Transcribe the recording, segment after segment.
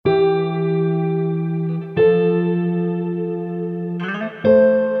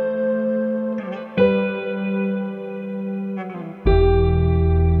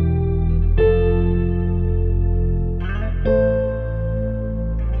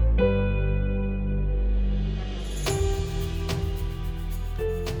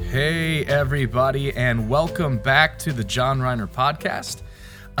Hey, everybody, and welcome back to the John Reiner podcast.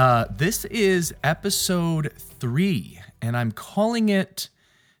 This is episode 3, and I'm calling it,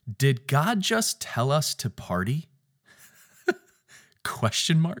 Did God Just Tell Us to Party?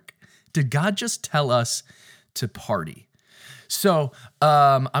 Question mark. Did God just tell us to party? So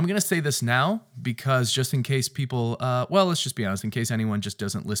I'm going to say this now because just in case people, let's just be honest, in case anyone just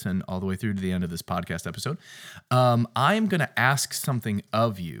doesn't listen all the way through to the end of this podcast episode, I'm going to ask something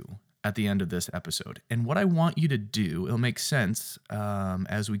of you at the end of this episode. And what I want you to do, it'll make sense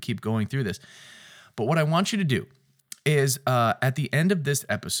as we keep going through this, but what I want you to do is at the end of this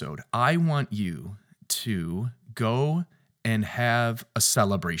episode, I want you to go and have a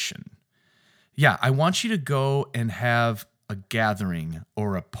celebration. Yeah, I want you to go and have a gathering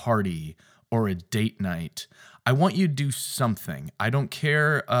or a party or a date night. I want you to do something. I don't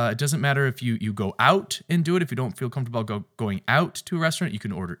care. It doesn't matter if you go out and do it. If you don't feel comfortable going out to a restaurant, you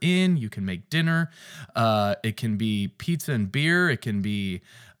can order in, you can make dinner. It can be pizza and beer. It can be,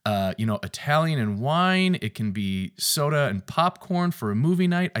 Italian and wine. It can be soda and popcorn for a movie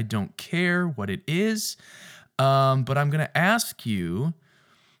night. I don't care what it is. But I'm going to ask you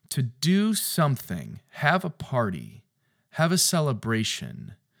to do something, have a party, have a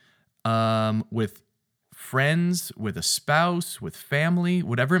celebration with friends, with a spouse, with family,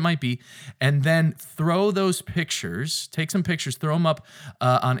 whatever it might be, and then throw those pictures, take some pictures, throw them up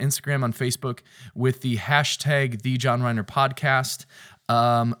on Instagram, on Facebook with the hashtag The John Reiner Podcast,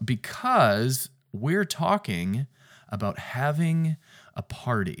 because we're talking about having a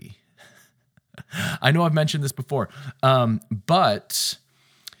party. I know I've mentioned this before, but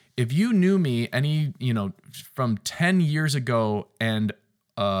if you knew me from 10 years ago and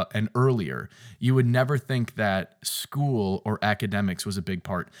earlier, you would never think that school or academics was a big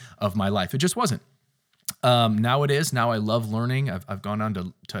part of my life. It just wasn't. Now it is. Now I love learning. I've gone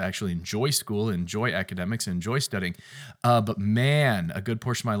on to actually enjoy school, enjoy academics, enjoy studying. But man, a good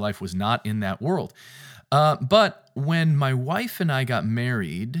portion of my life was not in that world. But when my wife and I got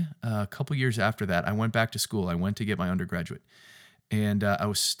married, a couple years after that, I went back to school. I went to get my undergraduate. And I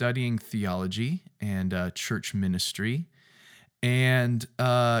was studying theology and church ministry. And,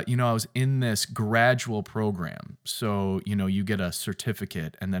 I was in this gradual program. So, you get a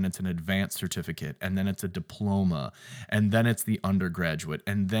certificate, and then it's an advanced certificate, and then it's a diploma, and then it's the undergraduate.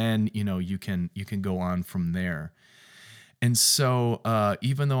 And then, you can go on from there. And so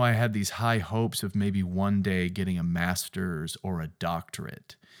even though I had these high hopes of maybe one day getting a master's or a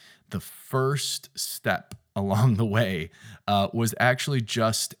doctorate, the first step along the way was actually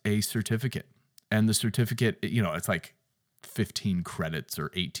just a certificate. And the certificate, it's like 15 credits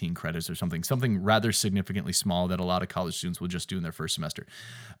or 18 credits or something rather significantly small that a lot of college students will just do in their first semester.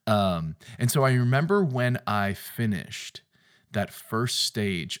 And so I remember when I finished that first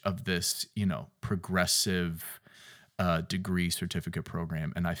stage of this, progressive degree certificate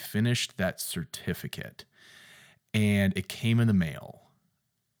program, and I finished that certificate and it came in the mail,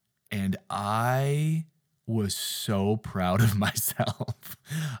 and I was so proud of myself.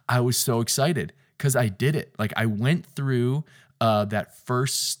 I was so excited because I did it. Like, I went through that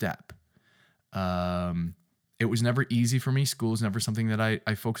first step. It was never easy for me. School is never something that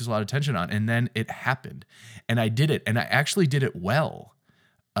I focus a lot of attention on. And then it happened, and I did it, and I actually did it well.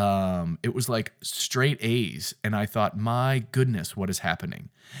 It was like straight A's, and I thought, my goodness, what is happening?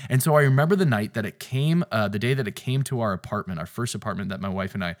 And so I remember the night that it came, the day that it came to our apartment, our first apartment that my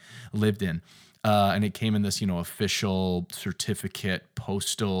wife and I lived in. And it came in this, official certificate,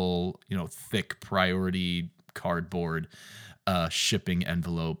 postal, thick priority cardboard shipping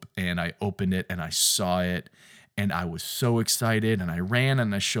envelope. And I opened it and I saw it, and I was so excited, and I ran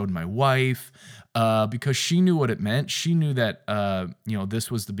and I showed my wife because she knew what it meant. She knew that, this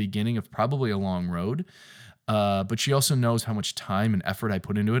was the beginning of probably a long road. But she also knows how much time and effort I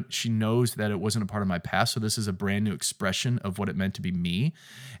put into it. She knows that it wasn't a part of my past, so this is a brand new expression of what it meant to be me.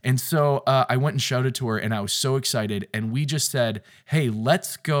 And so I went and shouted to her, and I was so excited, and we just said, hey,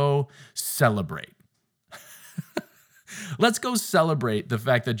 let's go celebrate. Let's go celebrate the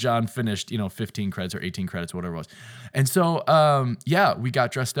fact that John finished, 15 credits or 18 credits, whatever it was. And so, we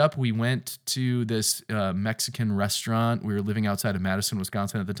got dressed up. We went to this Mexican restaurant. We were living outside of Madison,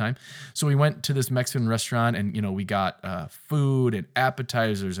 Wisconsin at the time. So we went to this Mexican restaurant, and, we got food and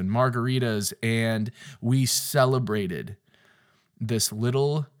appetizers and margaritas, and we celebrated this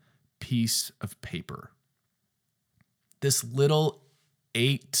little piece of paper. This little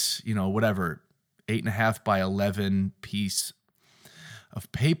 8.5 by 11 piece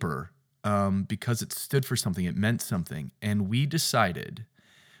of paper because it stood for something. It meant something. And we decided,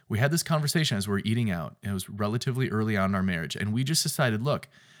 we had this conversation as we were eating out. It was relatively early on in our marriage. And we just decided, look,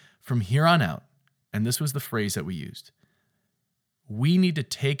 From here on out, and this was the phrase that we used, we need to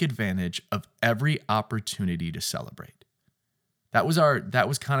take advantage of every opportunity to celebrate. That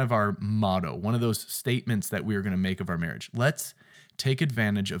was kind of our motto, one of those statements that we were going to make of our marriage. Let's take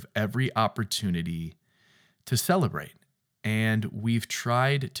advantage of every opportunity to celebrate. And we've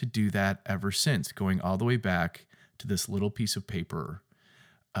tried to do that ever since, going all the way back to this little piece of paper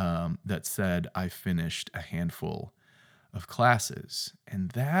that said I finished a handful of classes. And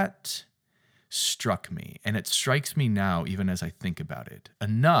that struck me, and it strikes me now even as I think about it,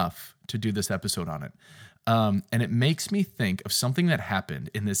 enough to do this episode on it. And it makes me think of something that happened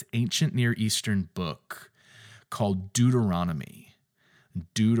in this ancient Near Eastern book called Deuteronomy.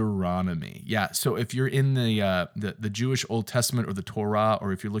 Yeah. So if you're in the Jewish Old Testament or the Torah,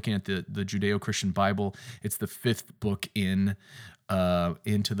 or if you're looking at the Judeo-Christian Bible, it's the fifth book into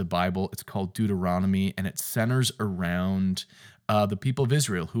the Bible. It's called Deuteronomy, and it centers around the people of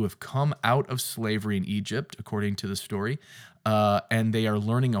Israel who have come out of slavery in Egypt, according to the story, and they are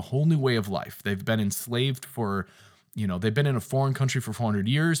learning a whole new way of life. They've been enslaved they've been in a foreign country for 400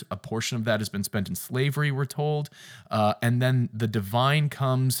 years. A portion of that has been spent in slavery, we're told. And then the divine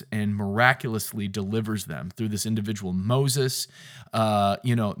comes and miraculously delivers them through this individual Moses.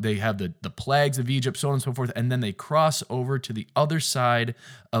 They have the plagues of Egypt, so on and so forth. And then they cross over to the other side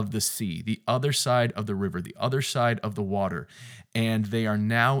of the sea, the other side of the river, the other side of the water. And they are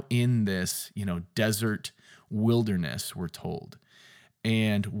now in this, desert wilderness, we're told.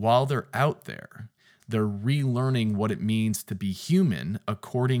 And while they're out there, they're relearning what it means to be human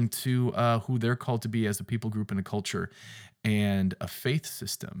according to who they're called to be as a people group and a culture and a faith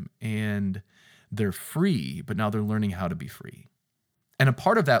system. And they're free, but now they're learning how to be free. And a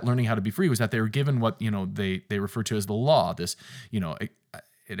part of that learning how to be free was that they were given what, they refer to as the law. This,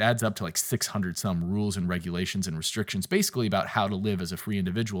 it adds up to like 600 some rules and regulations and restrictions, basically about how to live as a free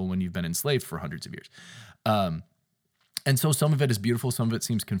individual when you've been enslaved for hundreds of years. And so some of it is beautiful, some of it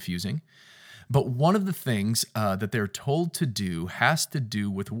seems confusing. But one of the things that they're told to do has to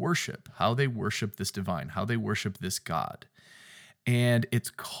do with worship, how they worship this divine, how they worship this God. And it's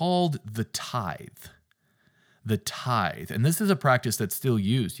called the tithe. The tithe. And this is a practice that's still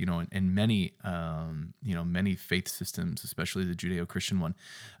used, in many, many faith systems, especially the Judeo-Christian one.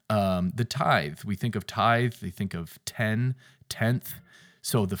 The tithe, we think of tithe, they think of tenth.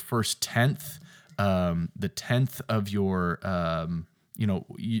 So the first tenth, the tenth of your...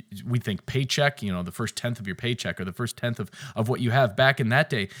 we think paycheck, the first tenth of your paycheck or the first tenth of what you have. Back in that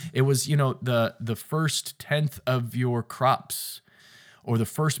day, it was, the first tenth of your crops or the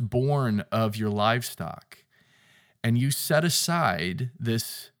firstborn of your livestock. And you set aside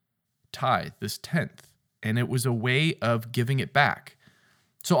this tithe, this tenth, and it was a way of giving it back.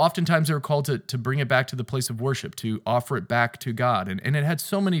 So oftentimes they were called to bring it back to the place of worship, to offer it back to God. And it had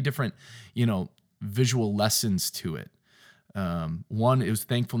so many different, visual lessons to it. One, it was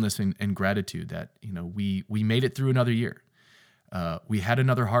thankfulness and gratitude that, we made it through another year. We had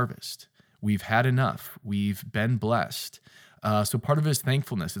another harvest. We've had enough. We've been blessed. So part of it is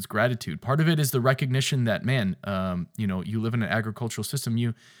thankfulness. It's gratitude. Part of it is the recognition that, man, you live in an agricultural system.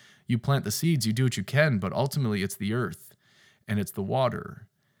 You plant the seeds, you do what you can, but ultimately it's the earth and it's the water.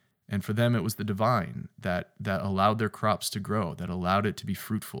 And for them, it was the divine that allowed their crops to grow, that allowed it to be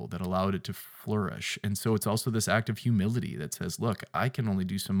fruitful, that allowed it to flourish. And so it's also this act of humility that says, look, I can only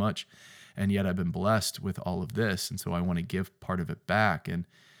do so much, and yet I've been blessed with all of this, and so I want to give part of it back. And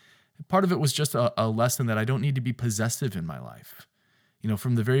part of it was just a lesson that I don't need to be possessive in my life.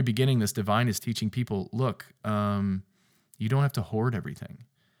 From the very beginning, this divine is teaching people, look, you don't have to hoard everything.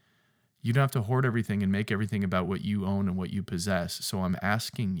 You don't have to hoard everything and make everything about what you own and what you possess. So I'm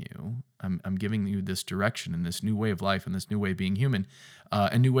asking you, I'm giving you this direction and this new way of life and this new way of being human,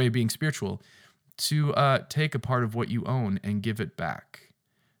 a new way of being spiritual, to take a part of what you own and give it back,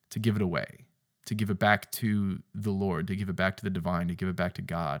 to give it away, to give it back to the Lord, to give it back to the divine, to give it back to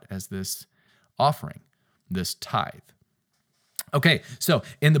God as this offering, this tithe. Okay, so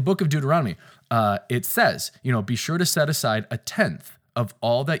in the book of Deuteronomy, it says, be sure to set aside a tenth of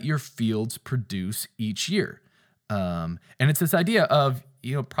all that your fields produce each year. And it's this idea of,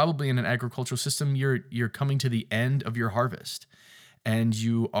 probably in an agricultural system, you're coming to the end of your harvest. And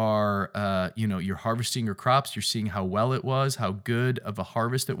you are, you're harvesting your crops. You're seeing how well it was, how good of a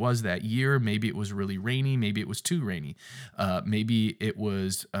harvest it was that year. Maybe it was really rainy. Maybe it was too rainy. Maybe it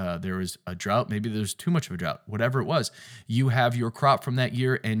was, there was a drought. Maybe there's too much of a drought. Whatever it was, you have your crop from that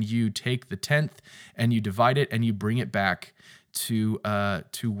year and you take the tenth and you divide it and you bring it back to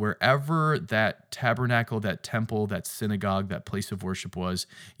wherever that tabernacle, that temple, that synagogue, that place of worship was.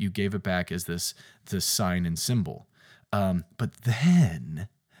 You gave it back as this sign and symbol. But then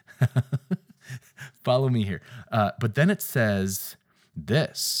Follow me here. But then it says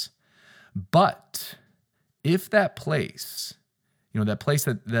this, but if that place, that place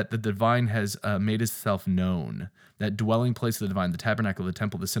that the divine has made itself known, that dwelling place of the divine, the tabernacle, the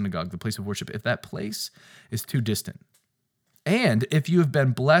temple, the synagogue, the place of worship, if that place is too distant, and if you have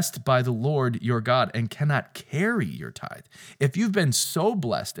been blessed by the Lord your God and cannot carry your tithe, if you've been so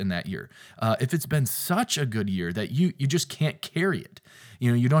blessed in that year, if it's been such a good year that you just can't carry it,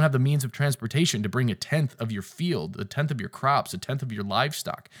 you don't have the means of transportation to bring a tenth of your field, a tenth of your crops, a tenth of your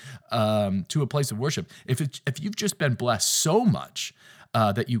livestock to a place of worship. If you've just been blessed so much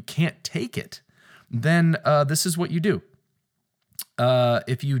that you can't take it, then this is what you do.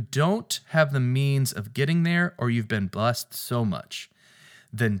 If you don't have the means of getting there, or you've been blessed so much,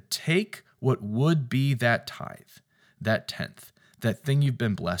 then take what would be that tithe, that tenth, that thing you've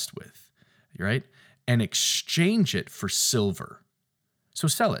been blessed with, right? And exchange it for silver. So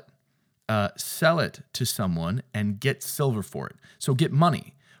sell it. Sell it to someone and get silver for it. So get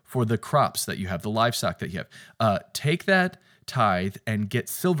money for the crops that you have, the livestock that you have. Take that tithe and get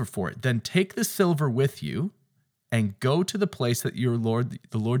silver for it. Then take the silver with you and go to the place that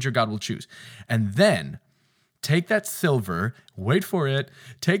the Lord your God will choose. And then take that silver, wait for it,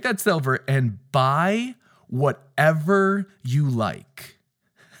 take that silver and buy whatever you like.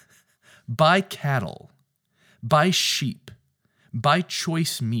 Buy cattle, buy sheep, buy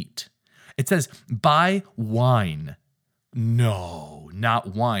choice meat. It says, buy wine. No,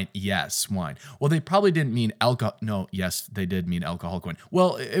 not wine. Yes, wine. Well, they probably didn't mean alcohol. No, yes, they did mean alcoholic wine.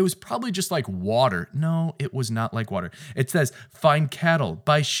 Well, it was probably just like water. No, it was not like water. It says, find cattle,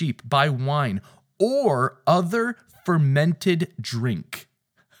 buy sheep, buy wine, or other fermented drink.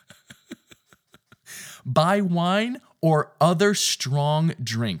 Buy wine or other strong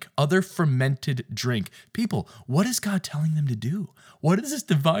drink, other fermented drink. People, what is God telling them to do? What is this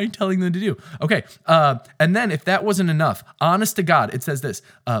divine telling them to do? Okay, and then if that wasn't enough, honest to God, it says this,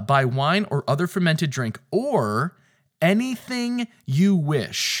 buy wine or other fermented drink or anything you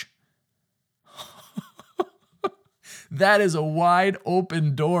wish. That is a wide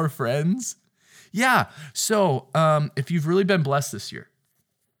open door, friends. Yeah, so if you've really been blessed this year,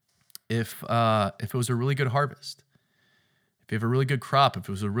 if it was a really good harvest, if you have a really good crop, if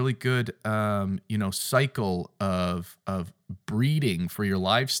it was a really good, cycle of breeding for your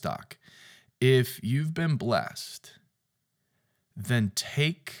livestock, if you've been blessed, then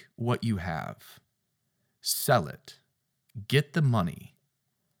take what you have, sell it, get the money,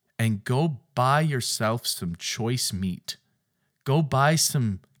 and go buy yourself some choice meat. Go buy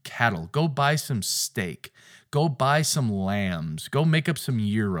some cattle. Go buy some steak. Go buy some lambs. Go make up some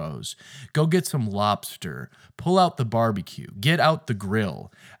gyros. Go get some lobster. Pull out the barbecue. Get out the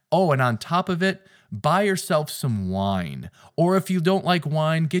grill. Oh, and on top of it, buy yourself some wine. Or if you don't like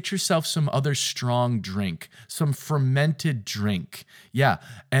wine, get yourself some other strong drink, some fermented drink. Yeah.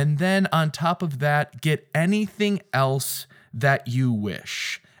 And then on top of that, get anything else that you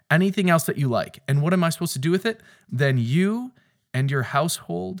wish. Anything else that you like. And what am I supposed to do with it? Then you and your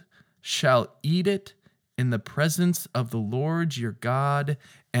household shall eat it in the presence of the Lord your God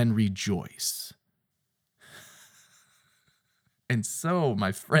and rejoice. And so,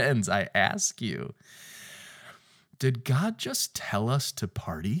 my friends, I ask you, did God just tell us to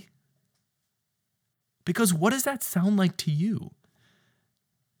party? Because what does that sound like to you?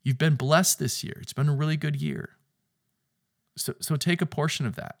 You've been blessed this year. It's been a really good year. So take a portion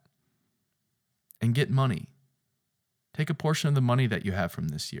of that and get money. Take a portion of the money that you have from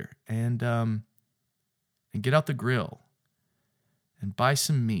this year and get out the grill and buy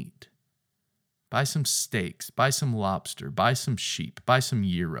some meat, buy some steaks, buy some lobster, buy some sheep, buy some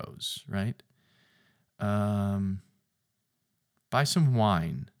gyros, right? Buy some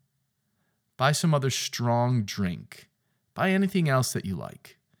wine, buy some other strong drink, buy anything else that you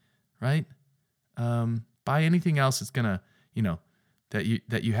like, right? Buy anything else that's gonna, that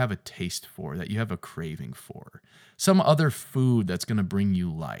you have a taste for, that you have a craving for. Some other food that's going to bring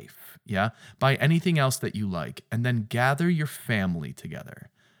you life, yeah? Buy anything else that you like, and then gather your family together.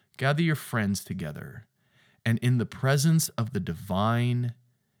 Gather your friends together, and in the presence of the divine,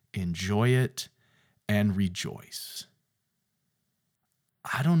 enjoy it and rejoice.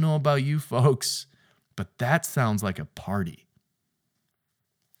 I don't know about you folks, but that sounds like a party.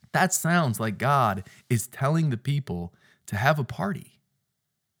 That sounds like God is telling the people to have a party.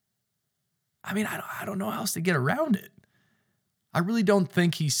 I mean, I don't know how else to get around it. I really don't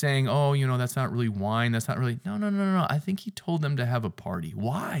think he's saying, oh, that's not really wine. That's not really, no. I think he told them to have a party.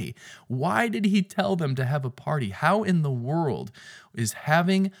 Why? Why did he tell them to have a party? How in the world is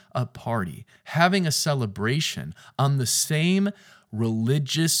having a party, having a celebration on the same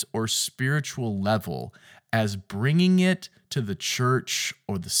religious or spiritual level as bringing it to the church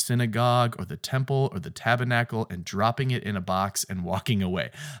or the synagogue or the temple or the tabernacle and dropping it in a box and walking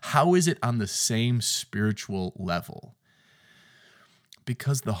away? How is it on the same spiritual level?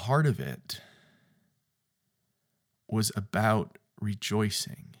 Because the heart of it was about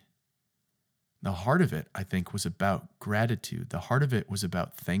rejoicing. The heart of it, I think, was about gratitude. The heart of it was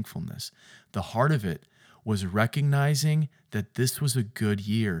about thankfulness. The heart of it was recognizing that this was a good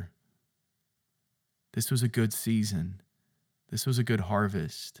year. This was a good season. This was a good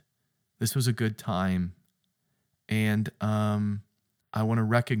harvest. This was a good time. And I want to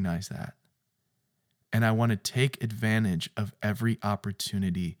recognize that. And I want to take advantage of every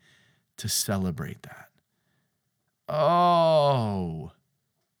opportunity to celebrate that. Oh,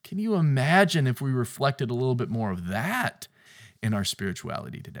 can you imagine if we reflected a little bit more of that in our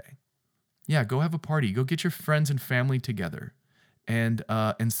spirituality today? Yeah, go have a party. Go get your friends and family together and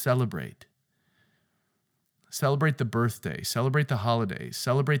celebrate. Celebrate the birthday. Celebrate the holidays.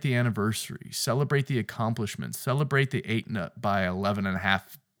 Celebrate the anniversary. Celebrate the accomplishments. Celebrate the 8 by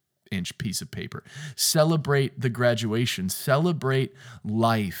 11.5-inch piece of paper. Celebrate the graduation. Celebrate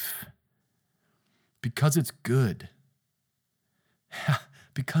life because it's good.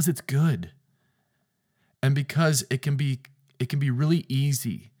 Because it's good. And because it can be really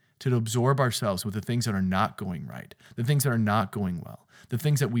easy to absorb ourselves with the things that are not going right, the things that are not going well, the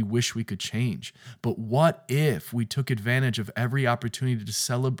things that we wish we could change. But what if we took advantage of every opportunity to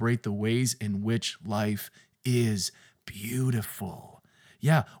celebrate the ways in which life is beautiful?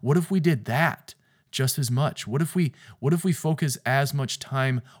 Yeah, what if we did that just as much? What if we focus as much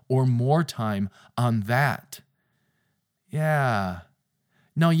time or more time on that? Yeah.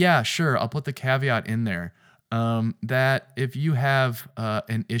 No, yeah, sure. I'll put the caveat in there that if you have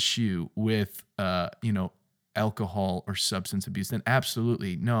an issue with, alcohol or substance abuse, then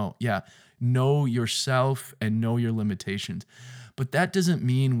absolutely, no, yeah, know yourself and know your limitations. But that doesn't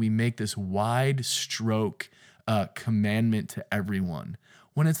mean we make this wide stroke commandment to everyone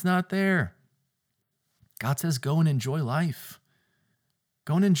when it's not there. God says, go and enjoy life.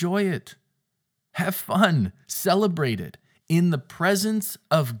 Go and enjoy it. Have fun. Celebrate it. In the presence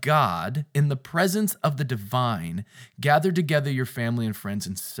of God, in the presence of the divine, gather together your family and friends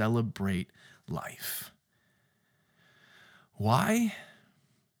and celebrate life. Why?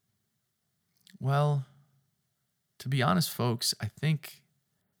 Well, to be honest, folks, I think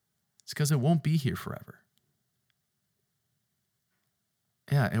it's because it won't be here forever.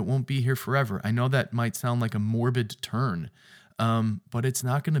 Yeah, it won't be here forever. I know that might sound like a morbid turn, but it's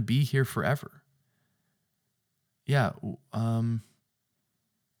not going to be here forever. Yeah,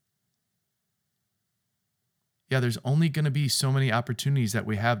 there's only going to be so many opportunities that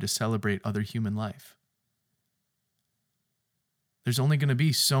we have to celebrate other human life. There's only going to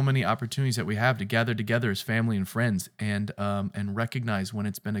be so many opportunities that we have to gather together as family and friends and recognize when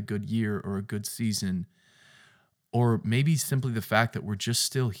it's been a good year or a good season, or maybe simply the fact that we're just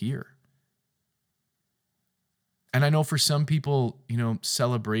still here. And I know for some people,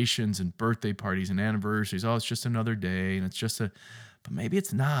 celebrations and birthday parties and anniversaries, it's just another day and but maybe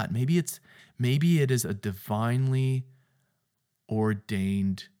it's not. Maybe it is a divinely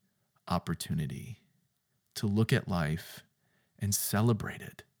ordained opportunity to look at life and celebrate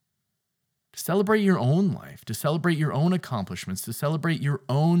it. To celebrate your own life, to celebrate your own accomplishments, to celebrate your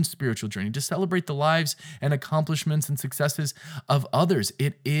own spiritual journey, to celebrate the lives and accomplishments and successes of others.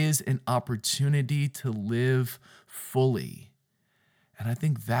 It is an opportunity to live fully. And I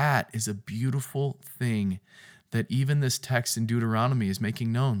think that is a beautiful thing that even this text in Deuteronomy is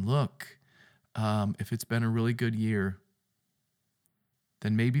making known. Look, if it's been a really good year,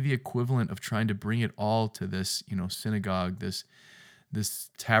 then maybe the equivalent of trying to bring it all to this, synagogue, this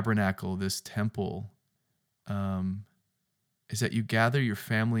tabernacle, this temple, is that you gather your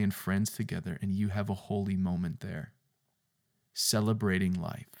family and friends together and you have a holy moment there, celebrating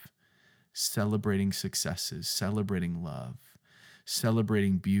life, celebrating successes, celebrating love,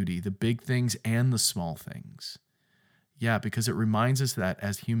 celebrating beauty, the big things and the small things. Yeah, because it reminds us that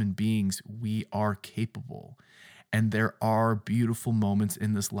as human beings, we are capable. And there are beautiful moments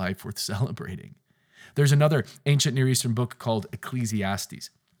in this life worth celebrating. There's another ancient Near Eastern book called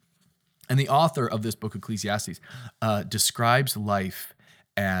Ecclesiastes. And the author of this book, Ecclesiastes, describes life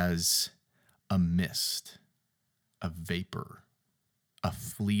as a mist, a vapor, a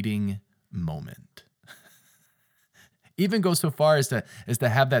fleeting moment. Even goes so far as to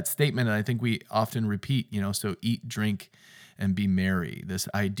have that statement, and I think we often repeat, so eat, drink, and be merry. This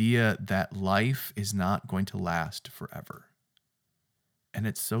idea that life is not going to last forever. And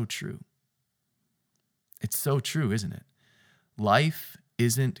it's so true. It's so true, isn't it? Life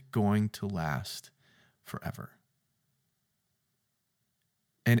isn't going to last forever.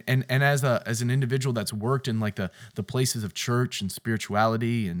 And as an individual that's worked in like the places of church and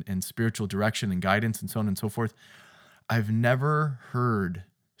spirituality and spiritual direction and guidance and so on and so forth, I've never heard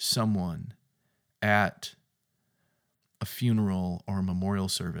someone at a funeral or a memorial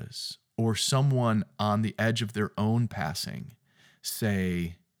service or someone on the edge of their own passing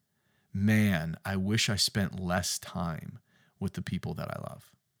say, man, I wish I spent less time with the people that I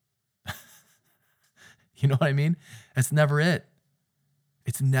love. You know what I mean? That's never it.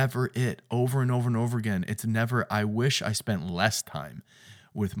 It's never it. Over and over and over again. It's never, I wish I spent less time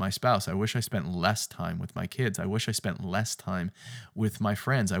with my spouse. I wish I spent less time with my kids. I wish I spent less time with my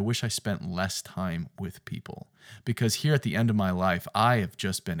friends. I wish I spent less time with people. Because here at the end of my life, I have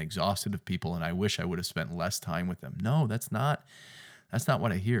just been exhausted of people and I wish I would have spent less time with them. No, that's not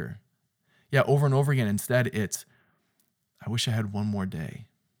what I hear. Yeah, over and over again. Instead, it's, I wish I had one more day.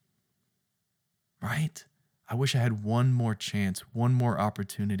 Right? I wish I had one more chance, one more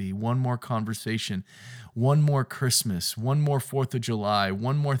opportunity, one more conversation, one more Christmas, one more 4th of July,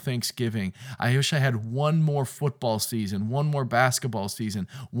 one more Thanksgiving. I wish I had one more football season, one more basketball season,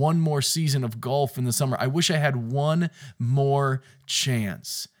 one more season of golf in the summer. I wish I had one more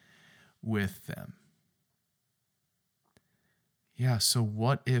chance with them. Yeah, so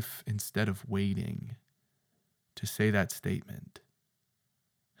what if instead of waiting to say that statement,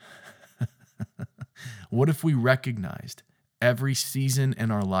 what if we recognized every season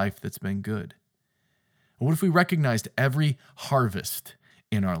in our life that's been good? What if we recognized every harvest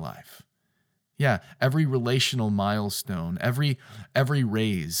in our life? Yeah, every relational milestone, every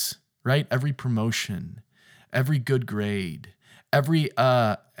raise, right? Every promotion, every good grade, every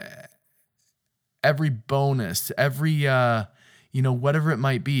bonus, every whatever it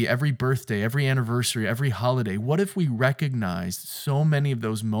might be, every birthday, every anniversary, every holiday. What if we recognized so many of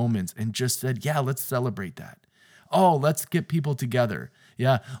those moments and just said, yeah, let's celebrate that. Oh, let's get people together.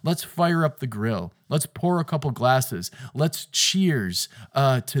 Yeah, let's fire up the grill. Let's pour a couple glasses. Let's cheers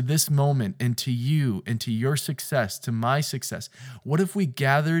to this moment and to you and to your success, to my success. What if we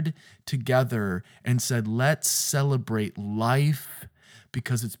gathered together and said, let's celebrate life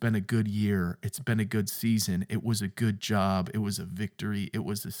because it's been a good year. It's been a good season. It was a good job. It was a victory. It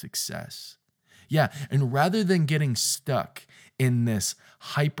was a success. Yeah, and rather than getting stuck in this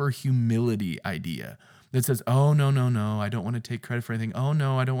hyper humility idea that says, oh, no, I don't want to take credit for anything. Oh,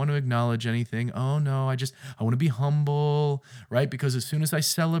 no, I don't want to acknowledge anything. Oh, no, I want to be humble, right? Because as soon as I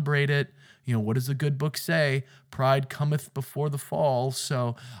celebrate it, what does the good book say? Pride cometh before the fall.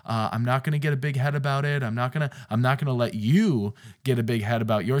 So I'm not going to get a big head about it. I'm not going to let you get a big head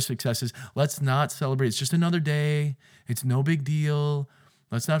about your successes. Let's not celebrate. It's just another day. It's no big deal.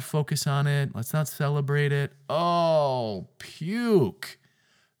 Let's not focus on it. Let's not celebrate it. Oh, puke.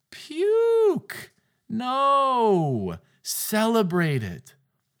 No, celebrate it.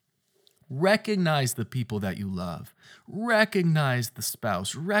 Recognize the people that you love. Recognize the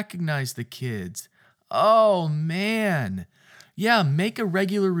spouse. Recognize the kids. Oh, man. Yeah, make a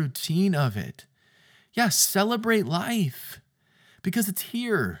regular routine of it. Yeah, celebrate life because it's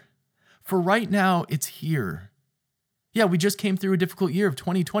here. For right now, it's here. Yeah, we just came through a difficult year of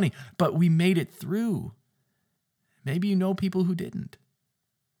 2020, but we made it through. Maybe you know people who didn't.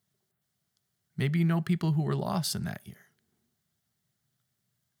 Maybe you know people who were lost in that year.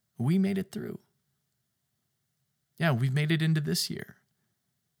 We made it through. Yeah, we've made it into this year.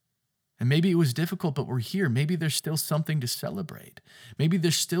 And maybe it was difficult, but we're here. Maybe there's still something to celebrate. Maybe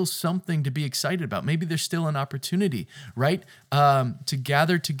there's still something to be excited about. Maybe there's still an opportunity, right? To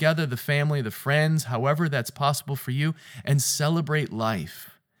gather together the family, the friends, however that's possible for you, and celebrate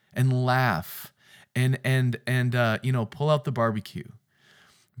life and laugh and pull out the barbecue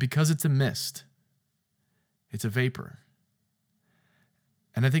because it's a mist. It's a vapor.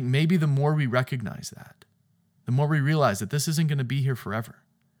 And I think maybe the more we recognize that, the more we realize that this isn't going to be here forever.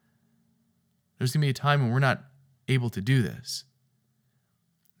 There's going to be a time when we're not able to do this.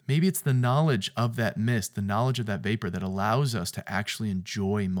 Maybe it's the knowledge of that mist, the knowledge of that vapor that allows us to actually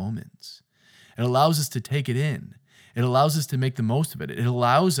enjoy moments. It allows us to take it in. It allows us to make the most of it. It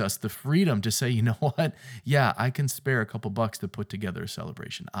allows us the freedom to say, you know what? Yeah, I can spare a couple bucks to put together a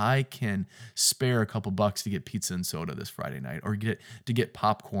celebration. I can spare a couple bucks to get pizza and soda this Friday night or to get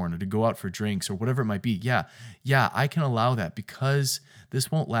popcorn or to go out for drinks or whatever it might be. Yeah, I can allow that because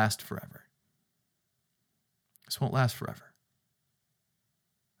this won't last forever. This won't last forever.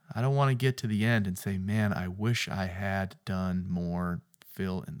 I don't want to get to the end and say, man, I wish I had done more,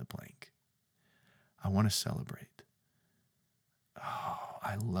 fill in the blank. I want to celebrate. Oh,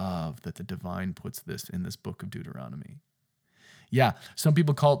 I love that the divine puts this in this book of Deuteronomy. Yeah, some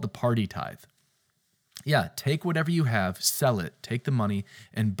people call it the party tithe. Yeah, take whatever you have, sell it, take the money,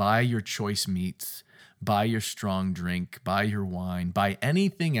 and buy your choice meats, buy your strong drink, buy your wine, buy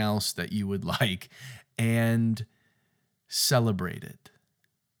anything else that you would like, and celebrate it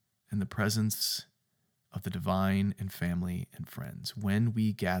in the presence of the divine and family and friends. When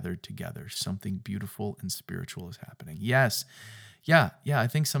we gather together, something beautiful and spiritual is happening. Yes, yeah. I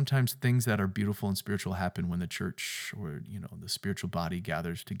think sometimes things that are beautiful and spiritual happen when the church or, the spiritual body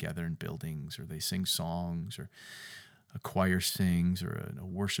gathers together in buildings, or they sing songs, or a choir sings, or a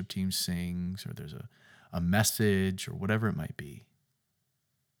worship team sings, or there's a message, or whatever it might be.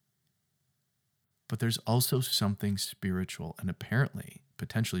 But there's also something spiritual, and apparently,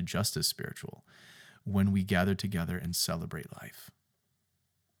 potentially just as spiritual, when we gather together and celebrate life.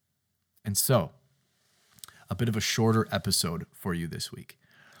 And so, a bit of a shorter episode for you this week.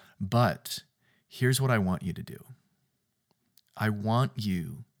 But here's what I want you to do. I want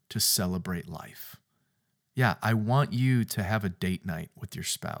you to celebrate life. Yeah, I want you to have a date night with your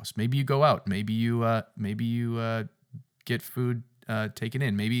spouse. Maybe you go out. Maybe you get food taken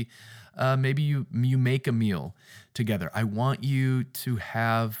in. Maybe you make a meal together. I want you to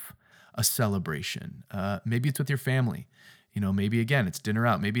have a celebration. Maybe it's with your family. Maybe again it's dinner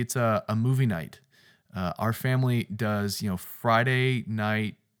out. Maybe it's a movie night. Our family does Friday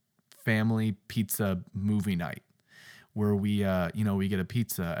night family pizza movie night, where we get a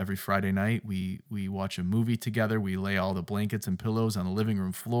pizza every Friday night. We watch a movie together. We lay all the blankets and pillows on the living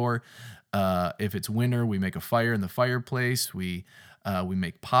room floor. If it's winter, we make a fire in the fireplace. We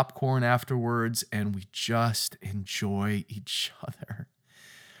make popcorn afterwards, and we just enjoy each other.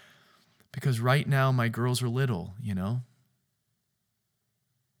 Because right now my girls are little, There's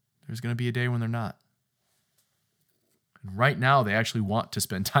going to be a day when they're not. And right now, they actually want to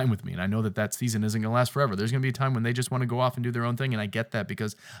spend time with me. And I know that season isn't going to last forever. There's going to be a time when they just want to go off and do their own thing. And I get that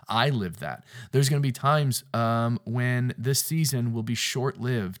because I live that. There's going to be times when this season will be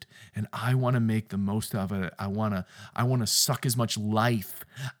short-lived, and I want to make the most of it. I want to suck as much life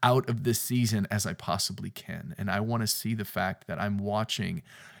out of this season as I possibly can. And I want to see the fact that I'm watching,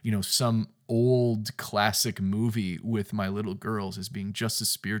 some old classic movie with my little girls as being just as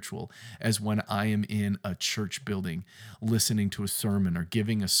spiritual as when I am in a church building listening to a sermon, or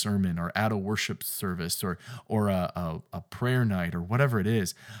giving a sermon, or at a worship service, or a prayer night, or whatever it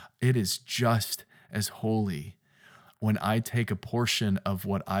is. It is just as holy when I take a portion of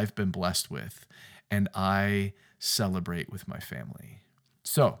what I've been blessed with and I celebrate with my family.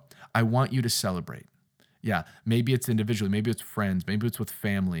 So I want you to celebrate. Yeah, maybe it's individually, maybe it's friends, maybe it's with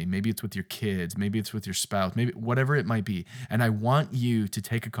family, maybe it's with your kids, maybe it's with your spouse, maybe whatever it might be. And I want you to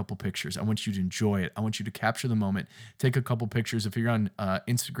take a couple pictures. I want you to enjoy it. I want you to capture the moment. Take a couple pictures. If you're on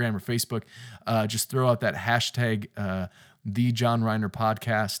Instagram or Facebook, just throw out that hashtag, the John Reiner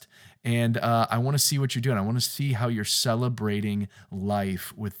podcast. And I want to see what you're doing. I want to see how you're celebrating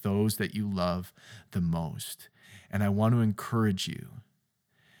life with those that you love the most. And I want to encourage you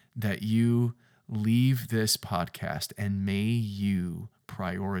that you leave this podcast and may you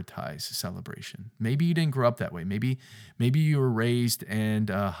prioritize celebration. Maybe you didn't grow up that way. Maybe you were raised and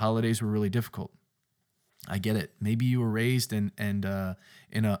holidays were really difficult. I get it. Maybe you were raised in a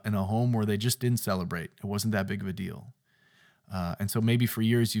home where they just didn't celebrate. It wasn't that big of a deal. And so maybe for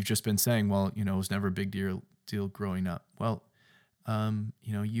years you've just been saying, well, it was never a big deal growing up. Well,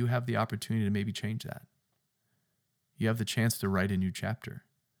 you have the opportunity to maybe change that. You have the chance to write a new chapter.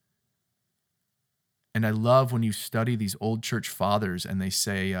 And I love when you study these old church fathers and they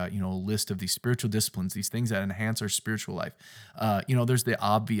say, a list of these spiritual disciplines, these things that enhance our spiritual life. There's the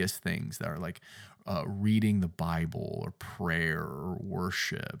obvious things that are like reading the Bible, or prayer, or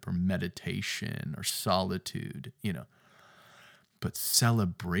worship, or meditation, or solitude, But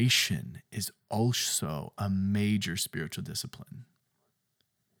celebration is also a major spiritual discipline,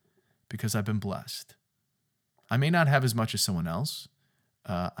 because I've been blessed. I may not have as much as someone else.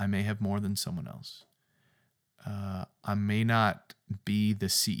 I may have more than someone else. I may not be the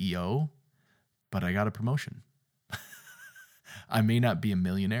CEO, but I got a promotion. I may not be a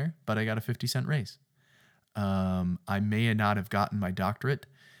millionaire, but I got a 50-cent raise. I may not have gotten my doctorate,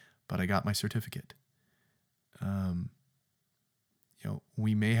 but I got my certificate.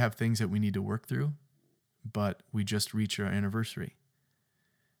 We may have things that we need to work through, but we just reached our anniversary.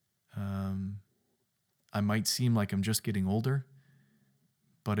 I might seem like I'm just getting older,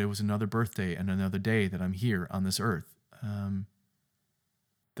 but it was another birthday and another day that I'm here on this earth.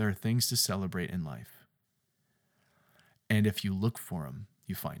 There are things to celebrate in life. And if you look for them,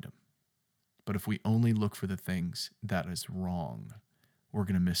 you find them. But if we only look for the things that is wrong, we're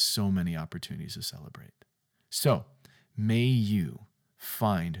going to miss so many opportunities to celebrate. So May you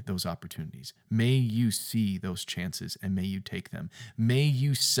find those opportunities. May you see those chances and may you take them. May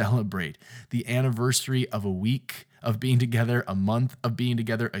you celebrate the anniversary of a week of being together, a month of being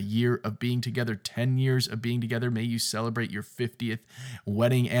together, a year of being together, 10 years of being together. May you celebrate your 50th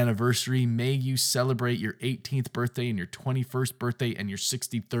wedding anniversary. May you celebrate your 18th birthday and your 21st birthday and your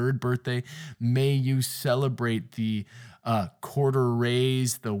 63rd birthday. May you celebrate the quarter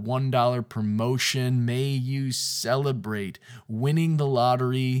raise, the $1 promotion. May you celebrate winning the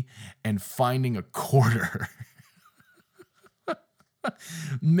lottery and finding a quarter.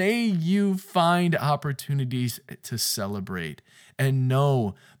 May you find opportunities to celebrate and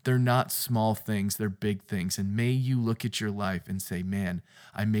know they're not small things, they're big things. And may you look at your life and say, man,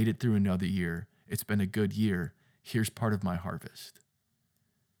 I made it through another year. It's been a good year. Here's part of my harvest.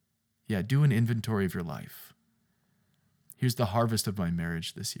 Yeah, do an inventory of your life. Here's the harvest of my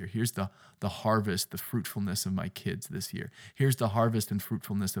marriage this year. Here's the harvest, the fruitfulness of my kids this year. Here's the harvest and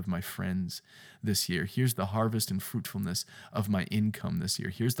fruitfulness of my friends this year. Here's the harvest and fruitfulness of my income this year.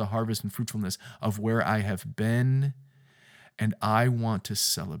 Here's the harvest and fruitfulness of where I have been, and I want to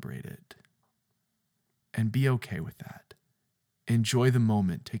celebrate it. And be okay with that. Enjoy the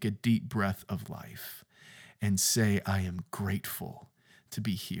moment. Take a deep breath of life and say, I am grateful to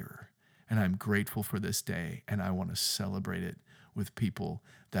be here. And I'm grateful for this day, and I want to celebrate it with people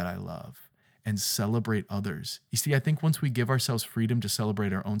that I love and celebrate others. You see, I think once we give ourselves freedom to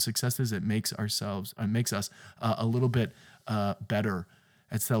celebrate our own successes, it makes us a little bit better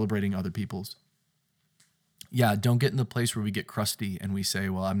at celebrating other people's. Yeah, don't get in the place where we get crusty and we say,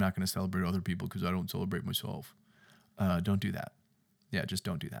 well, I'm not going to celebrate other people because I don't celebrate myself. Don't do that. Yeah, just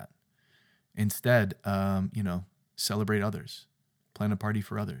don't do that. Instead, celebrate others. Plan a party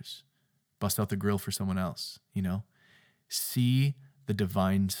for others. Bust out the grill for someone else, See the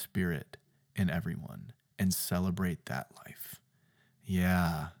divine spirit in everyone and celebrate that life.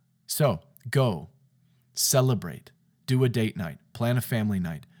 Yeah. So go, celebrate, do a date night, plan a family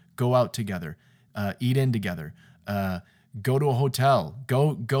night, go out together, eat in together, go to a hotel,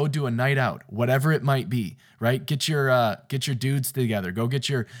 go do a night out, whatever it might be, right? Get your dudes together, go get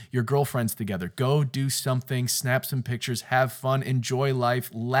your girlfriends together, go do something, snap some pictures, have fun, enjoy life,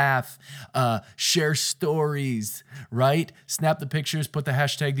 laugh, share stories, right? Snap the pictures, put the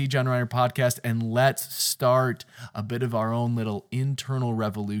hashtag the John Reiner podcast, and let's start a bit of our own little internal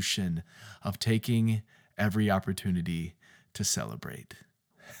revolution of taking every opportunity to celebrate.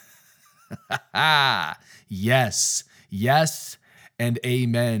 Yes, and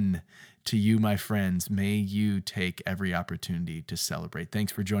amen to you, my friends. May you take every opportunity to celebrate.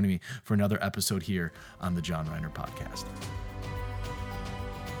 Thanks for joining me for another episode here on the John Reiner Podcast.